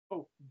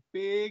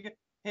big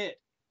hit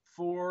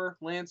for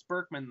Lance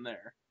Berkman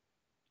there.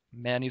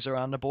 Mannies are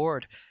on the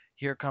board.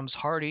 Here comes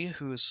Hardy,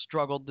 who's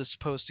struggled this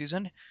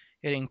postseason,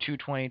 hitting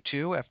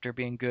 222 after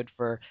being good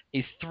for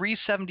a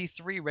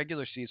 373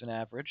 regular season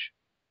average.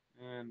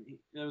 And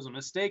it was a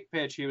mistake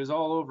pitch. He was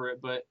all over it,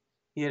 but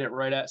he hit it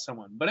right at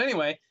someone. But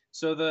anyway,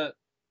 so the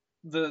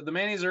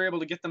Mannies are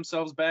able to get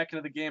themselves back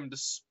into the game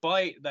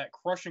despite that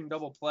crushing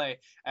double play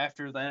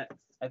after that.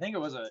 I think it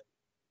was a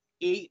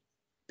 8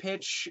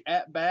 pitch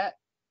at bat.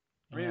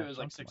 Maybe it Yeah, was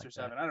like something 6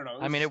 or like that. 7. I don't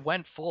know. It I mean, was it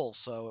went full,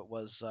 so it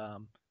was,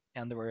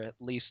 and there were at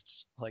least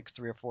like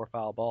 3 or 4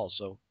 foul balls.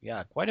 So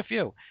yeah, quite a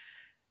few.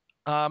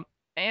 Um,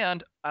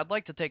 and I'd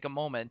like to take a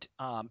moment,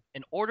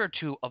 in order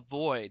to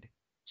avoid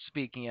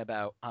speaking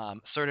about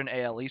certain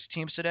AL East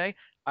teams today.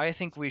 I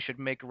think we should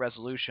make a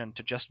resolution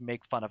to just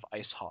make fun of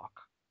Ice Hawk.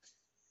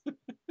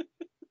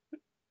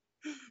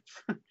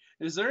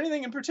 Is there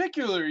anything in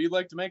particular you'd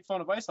like to make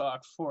fun of Ice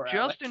Hawk for, Just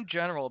Alec? in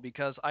general,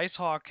 because Ice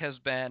Hawk has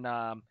been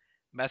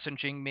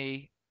messaging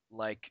me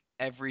like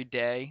every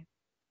day,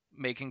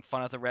 making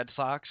fun of the Red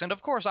Sox, and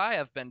of course I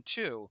have been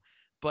too.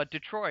 But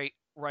Detroit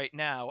right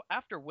now,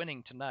 after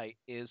winning tonight,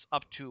 is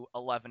up to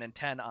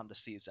 11-10 on the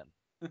season.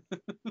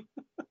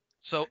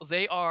 So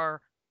they are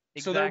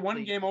So they're one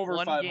exactly game over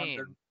one 500.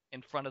 game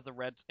in front of the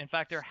Reds. In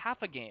fact, they're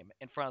half a game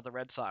in front of the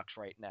Red Sox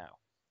right now.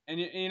 And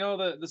you know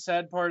the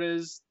sad part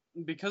is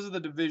because of the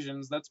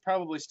divisions, that's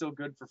probably still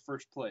good for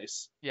first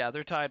place. Yeah,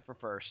 they're tied for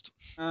first.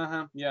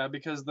 Uh-huh. Yeah,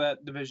 because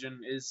that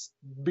division is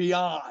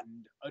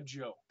beyond a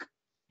joke.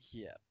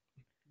 Yeah.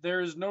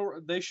 There's no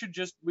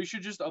we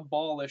should just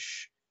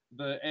abolish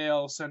the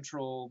AL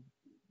Central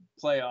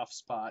playoff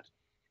spot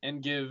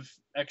and give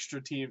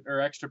extra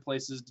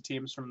places to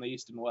teams from the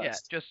East and Yeah,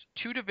 West. just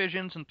 2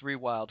 divisions and 3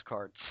 wild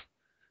cards.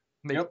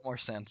 Makes Yep, more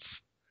sense.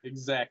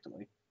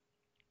 exactly.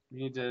 We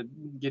need to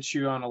get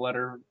you on a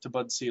letter to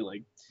Bud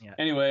Selig. Yeah.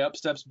 Anyway, up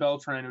steps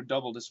Beltran, who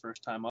doubled his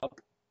first time up.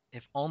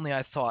 If only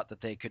I thought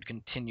that they could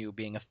continue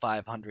being a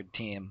 500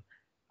 team,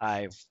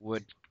 I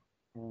would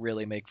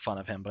really make fun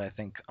of him. But I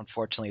think,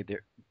 unfortunately,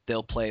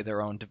 they'll play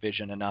their own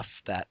division enough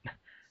that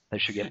they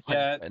should get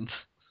plenty of Yeah, wins.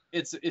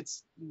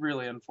 it's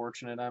really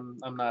unfortunate. I'm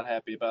not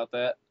happy about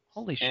that.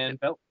 Holy And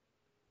shit.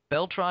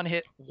 Beltron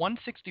hit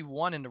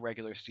 161 in the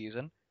regular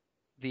season.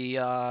 The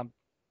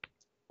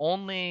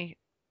only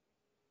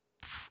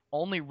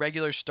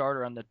regular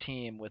starter on the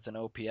team with an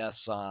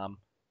OPS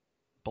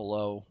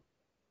below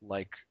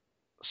like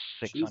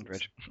Jesus,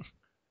 600.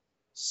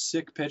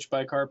 sick pitch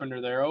by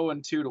Carpenter there.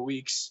 0-2 to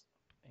Weeks.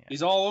 Yeah.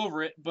 He's all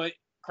over it, but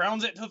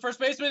crowns it to the first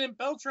baseman, and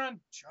Beltran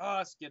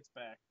just gets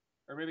back.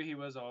 Or maybe he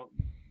was all.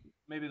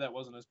 Maybe that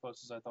wasn't as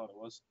close as I thought it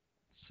was.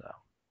 So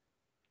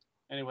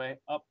Anyway,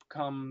 up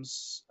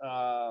comes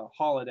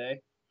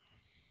Holiday.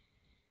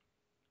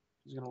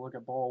 He's gonna look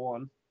at ball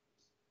one.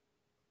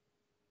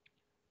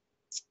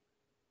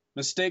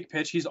 Mistake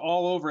pitch. He's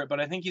all over it, but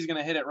I think he's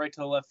gonna hit it right to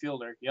the left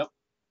fielder. Yep.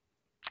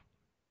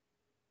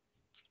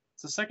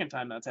 It's the second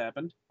time that's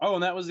happened. Oh,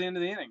 and that was the end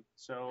of the inning.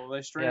 So they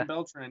yeah, strained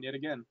Beltran yet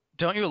again.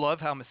 don't you love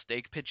how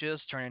mistake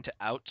pitches turn into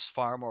outs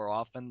far more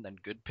often than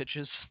good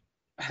pitches?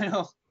 I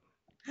know.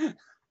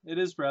 It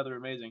is rather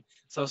amazing.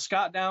 So So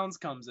Scott Downs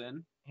comes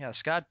in. yeah,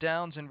 Scott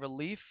Downs in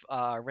relief,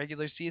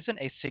 regular season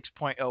a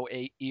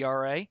 6.08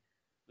 ERA,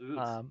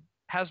 Oof.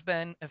 has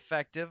been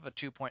effective a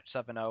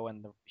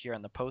 2.70 here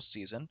in the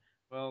postseason.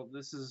 Well,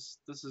 this is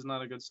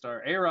not a good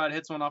start. A-Rod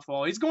hits one off the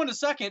wall. He's going to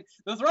second.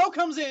 The throw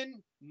comes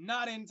in,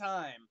 not in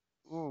time.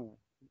 Ooh,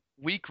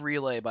 weak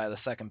relay by the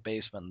second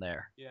baseman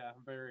there. Yeah,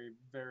 very,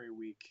 very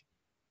weak.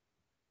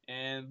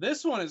 And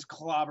this one is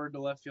clobbered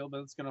to left field, but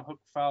it's going to hook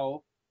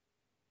foul.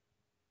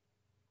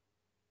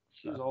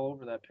 He was So all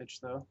over that pitch,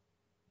 though.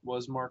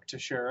 Was Mark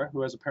Teixeira,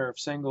 who has a pair of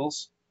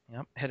singles.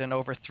 yep, hitting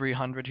over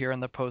 300 here in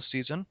the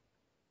postseason.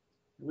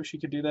 I wish he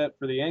could do that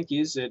for the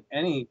Yankees at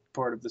any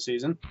part of the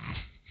season.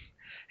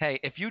 Hey,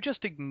 if you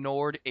just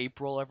ignored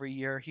April every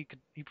year, he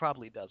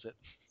probably does it.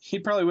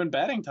 He'd probably win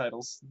batting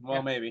titles. Well,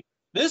 Yeah. maybe.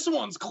 This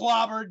one's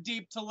clobbered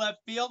deep to left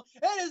field.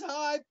 It is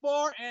high,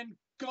 far, and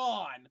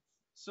gone.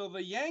 So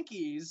the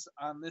Yankees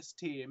on this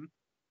team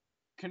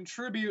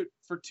contribute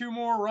for 2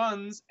 more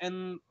runs,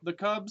 and the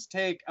Cubs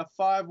take a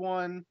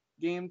 5-1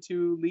 game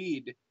 2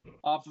 lead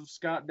off of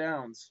Scott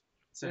Downs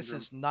This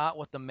syndrome. is not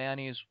what the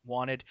Mannies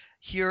wanted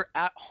here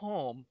at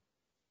home,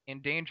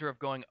 in danger of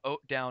going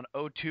down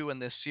 0-2 in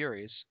this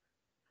series.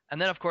 And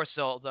then, of course,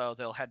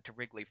 they'll head to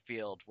Wrigley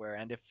Field, where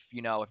and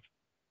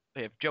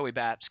if Joey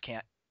Bats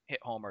can't hit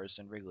homers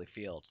in Wrigley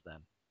Field, then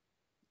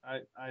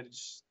I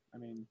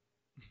mean,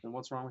 then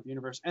what's wrong with the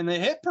universe? And the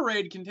hit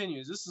parade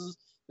continues.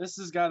 This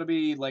has got to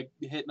be like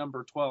hit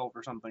number 12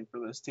 or something for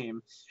this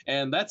team.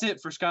 And that's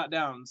it for Scott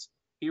Downs.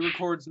 He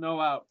records no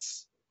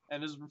outs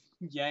and is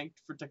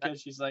yanked for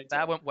Takeshi Saito.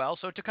 that went well.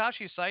 So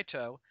Takashi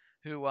Saito,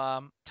 who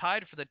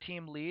tied for the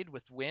team lead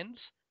with wins,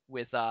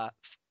 with a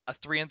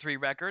 3-3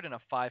 record and a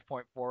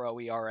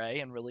 5.40 ERA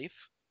in relief.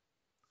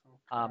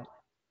 Okay.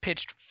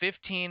 Pitched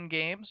 15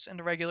 games in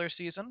the regular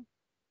season.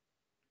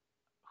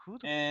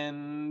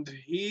 And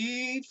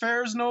he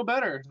fares no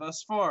better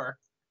thus far.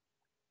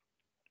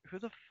 Who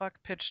the fuck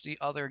pitched the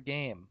other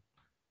game?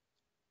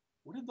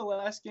 What did the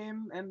last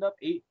game end up?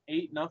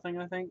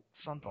 8-0, I think.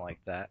 Something like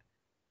that.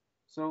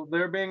 So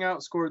they're being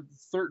outscored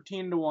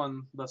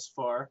 13-1 thus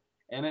far,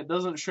 and it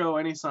doesn't show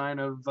any sign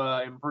of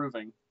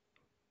improving.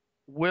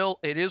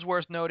 It is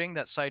worth noting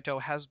that Saito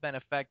has been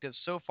effective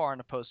so far in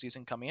the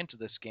postseason coming into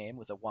this game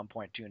with a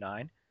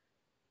 1.29.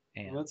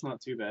 And Well, that's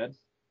not too bad.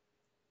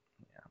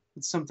 Yeah.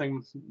 It's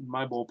something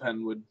my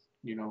bullpen would,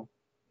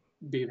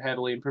 be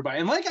heavily improved by.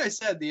 And like I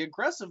said, the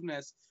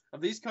aggressiveness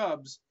of these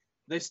Cubs,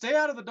 they stay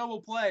out of the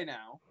double play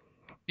now.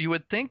 You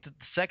would think that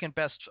the second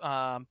best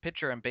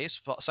pitcher in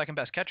baseball, second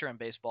best catcher in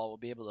baseball, will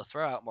be able to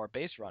throw out more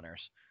base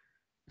runners,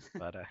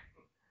 but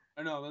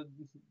I know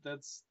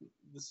this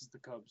is the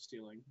Cubs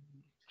stealing.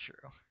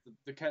 True.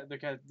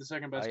 The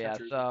second best yeah.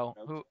 catcher.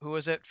 So who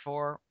is it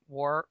for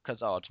WAR? Because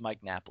it's Mike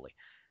Napoli.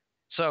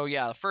 So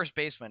yeah, the first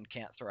baseman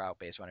can't throw out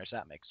base runners.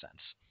 That makes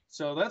sense.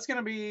 So that's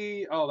gonna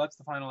be that's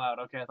the final out.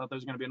 Okay, I thought there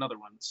was gonna be another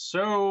one.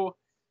 So,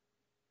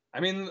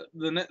 I mean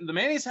the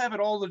Mannies have it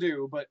all to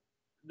do, but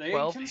they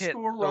can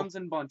score runs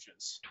in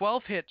bunches.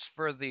 12 hits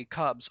for the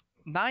Cubs,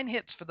 9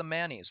 hits for the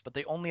Mannies, but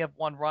they only have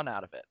 1 run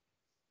out of it.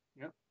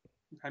 Yep.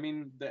 I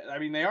mean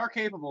they are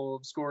capable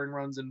of scoring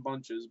runs in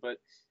bunches, but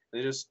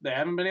they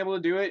haven't been able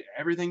to do it.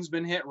 Everything's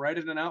been hit right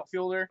at an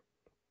outfielder.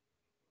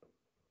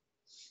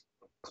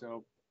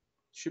 So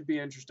should be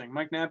interesting.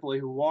 Mike Napoli,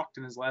 who walked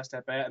in his last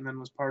at bat and then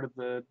was part of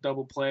the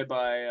double play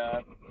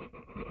by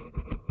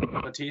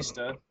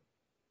Batista,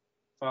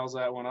 fouls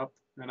that one up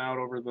and out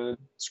over the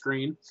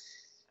screen.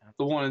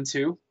 The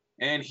 1-2,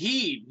 and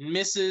he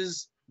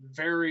misses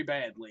very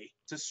badly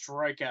to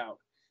strike out.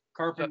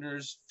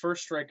 Carpenter's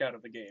first strikeout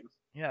of the game.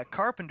 Yeah,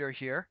 Carpenter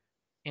here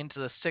into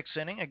the 6th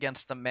inning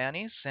against the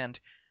Mannies, and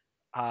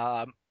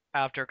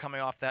after coming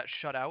off that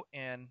shutout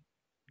in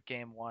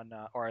game 1,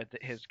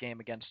 his game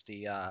against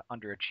the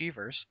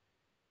underachievers,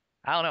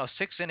 I don't know,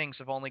 6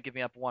 innings of only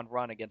giving up 1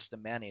 run against the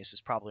Mannies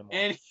is probably more.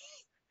 And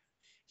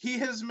he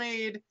has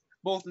made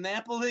both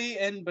Napoli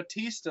and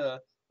Batista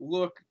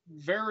look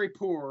very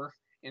poor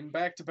in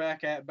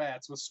back-to-back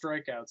at-bats with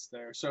strikeouts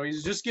there. So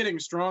he's just getting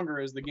stronger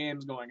as the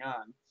game's going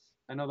on.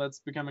 I know that's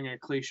becoming a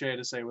cliche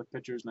to say with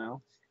pitchers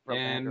now.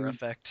 Verlander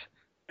effect.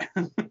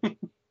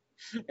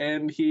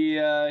 And he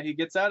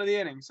gets out of the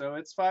inning, so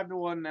it's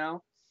 5-1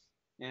 now.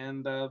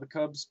 And the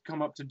Cubs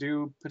come up to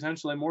do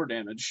potentially more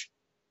damage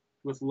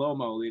with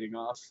Lomo leading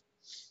off.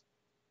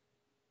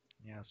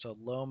 Yeah, so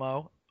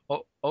Lomo,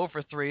 0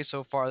 for 3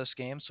 so far this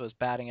game, so his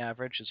batting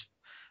average is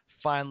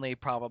finally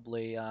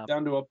probably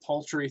down to a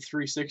paltry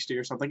 360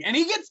 or something, and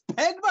he gets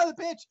pegged by the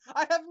pitch.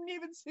 I haven't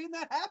even seen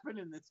that happen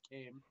in this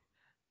game.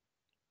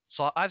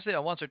 So I've seen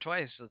it once or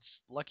twice. It's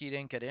lucky you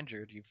didn't get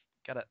injured.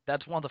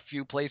 That's one of the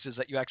few places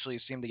that you actually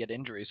seem to get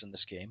injuries in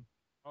this game.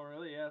 Oh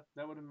really? Yeah,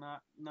 that would have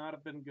not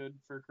have been good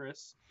for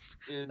Chris.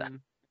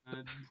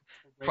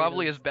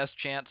 Probably his best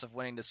chance of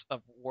winning this,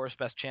 War's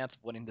best chance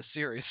of winning the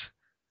series.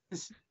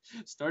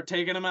 Start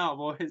taking him out,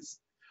 boys.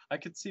 I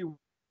could see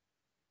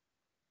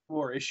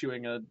War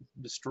issuing a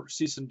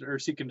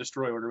seek and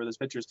destroy order with his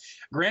pitchers.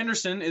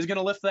 Granderson is going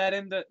to lift that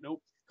into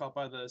nope, caught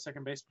by the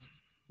second baseman.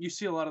 You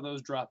see a lot of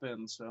those drop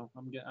in, so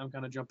I'm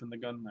kind of jumping the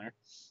gun there.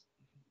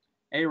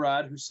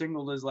 A-Rod, who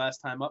singled his last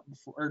time up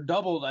before, or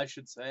doubled, I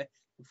should say,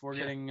 before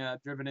getting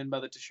driven in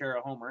by the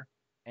Teixeira homer.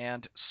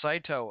 And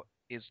Saito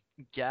is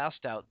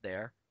gassed out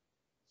there.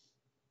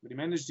 But he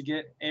managed to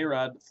get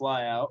A-Rod to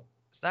fly out.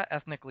 Is that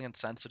ethnically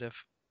insensitive?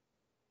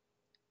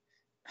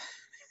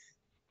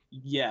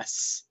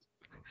 Yes.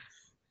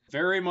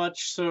 Very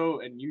much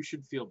so, and you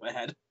should feel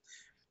bad.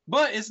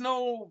 But it's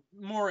no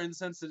more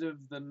insensitive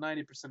than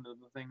 90% of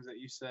the things that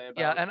you say about.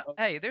 Yeah, and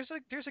hey, there's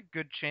a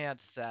good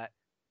chance that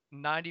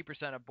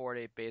 90% of Board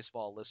 8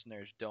 baseball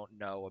listeners don't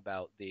know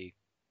about the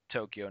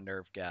Tokyo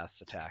nerve gas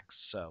attacks.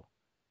 So,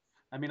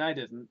 I mean, I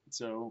didn't.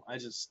 So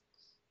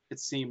it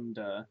seemed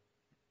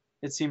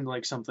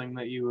like something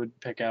that you would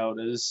pick out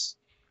as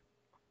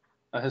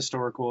a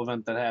historical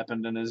event that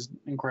happened and is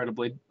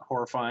incredibly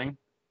horrifying.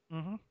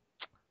 Mm-hmm.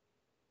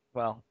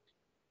 Well,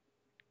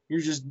 you're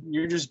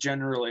just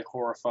generally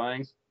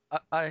horrifying.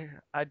 I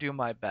do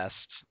my best.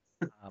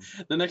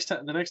 The next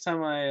time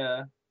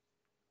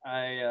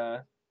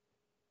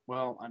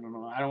well, I don't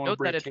know. I don't want to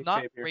break that it's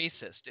not here.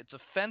 racist. It's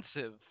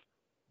offensive,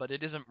 but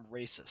it isn't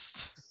racist.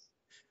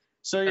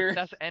 So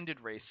that's ended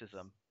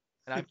racism,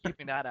 and I'm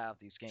keeping that out of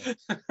these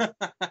games.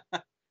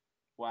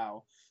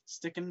 Wow,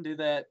 sticking to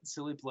that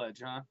silly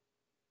pledge, huh?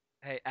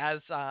 Hey, as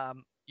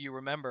you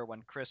remember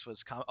when Chris was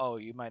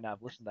you might not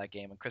have listened to that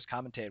game when Chris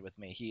commentated with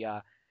me.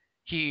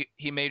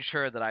 He made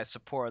sure that I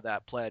supported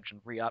that pledge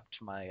and re-upped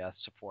my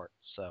support.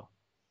 So,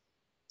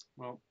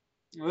 well,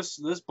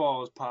 this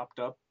ball is popped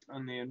up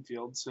on the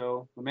infield,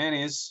 so the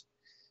Mannies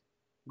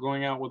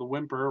going out with a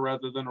whimper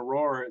rather than a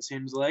roar. It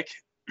seems like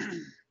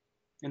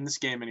in this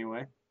game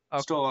anyway.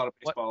 Okay. Still a lot of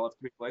baseball left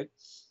to be played.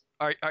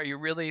 Are you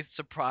really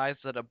surprised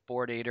that a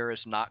Board 8er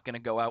is not going to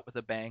go out with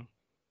a bang?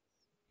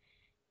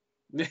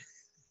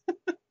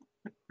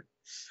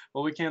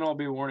 Well, we can't all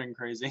be warning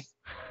crazy.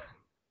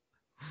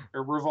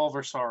 or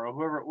Revolver Sorrow,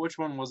 whoever. Which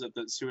one was it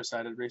that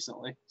suicided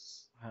recently?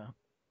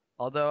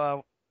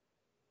 Although,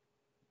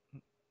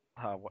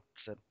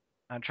 what's it?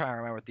 I'm trying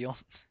to remember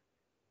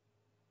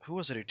who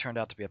was it who turned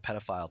out to be a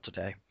pedophile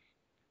today?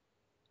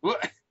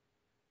 What?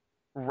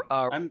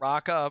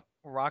 Raka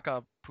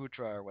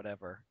Putra or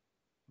whatever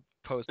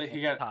posted He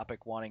a got.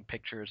 topic wanting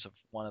pictures of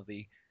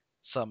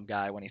some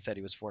guy when he said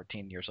he was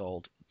 14 years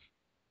old.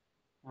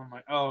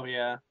 Oh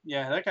yeah,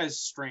 that guy's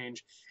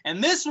strange.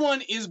 And this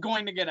one is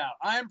going to get out.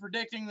 I am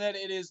predicting that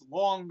it is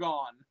long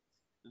gone.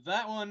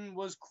 That one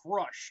was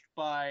crushed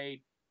by.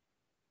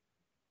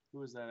 Who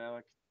was that,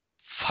 Alec?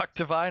 Fuck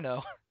if I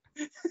know.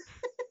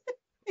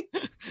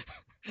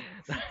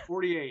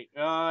 48.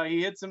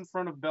 He hits in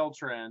front of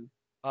Beltran.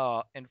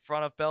 In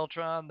front of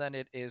Beltran, then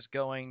it is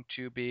going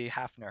to be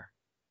Hafner,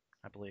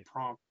 I believe.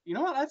 You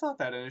know what? I thought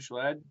that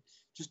initially. I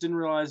just didn't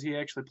realize he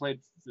actually played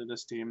for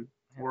this team,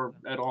 or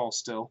at all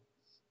still.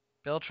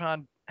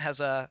 Beltran has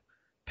a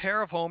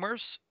pair of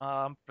homers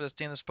for this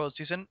team this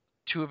postseason.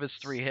 2 of his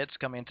 3 hits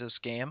coming into this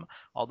game,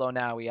 although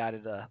now he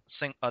added a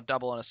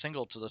double and a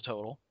single to the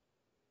total.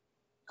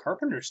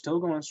 Carpenter's still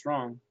going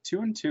strong.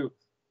 2-2.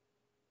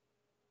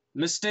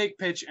 Mistake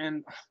pitch,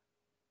 and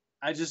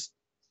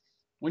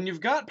when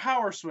you've got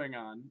power swing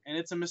on, and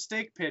it's a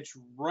mistake pitch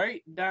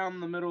right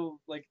down the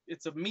middle, like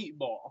it's a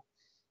meatball,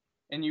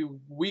 and you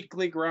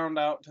weakly ground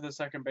out to the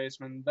second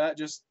baseman, that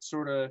just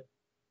sort of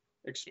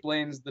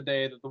explains the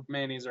day that the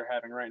Mannies are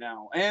having right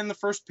now. And the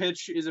first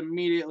pitch is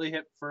immediately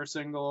hit for a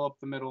single up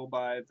the middle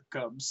by the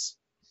Cubs.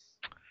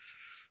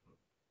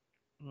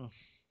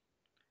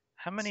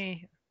 How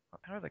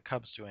are the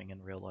Cubs doing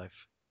in real life?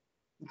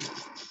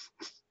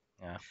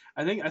 Yeah.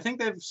 I think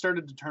they've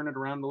started to turn it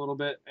around a little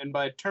bit, and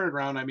by turn it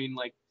around I mean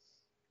like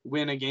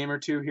win a game or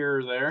two here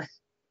or there.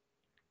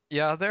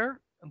 Yeah, they're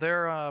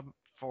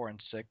 4-6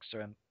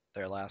 in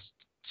their last.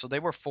 So they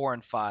were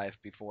 4-5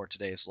 before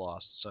today's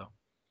loss. So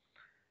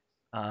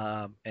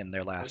in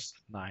their last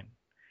 9.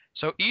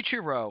 So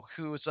Ichiro,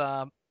 who's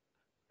a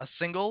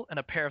single and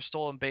a pair of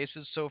stolen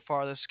bases so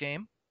far this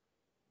game.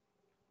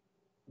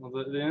 Well,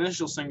 the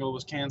initial single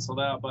was canceled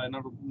out by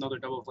another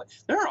double play.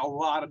 There are a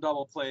lot of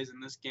double plays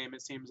in this game,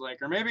 it seems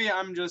like. Or maybe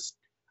I'm just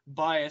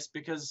biased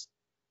because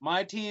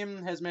my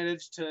team has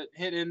managed to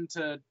hit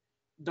into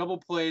double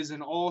plays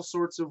in all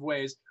sorts of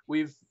ways.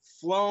 We've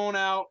flown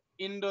out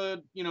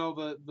into,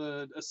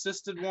 the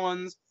assisted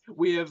ones.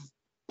 We have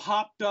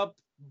popped up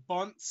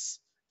bunts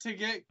to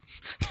get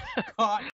caught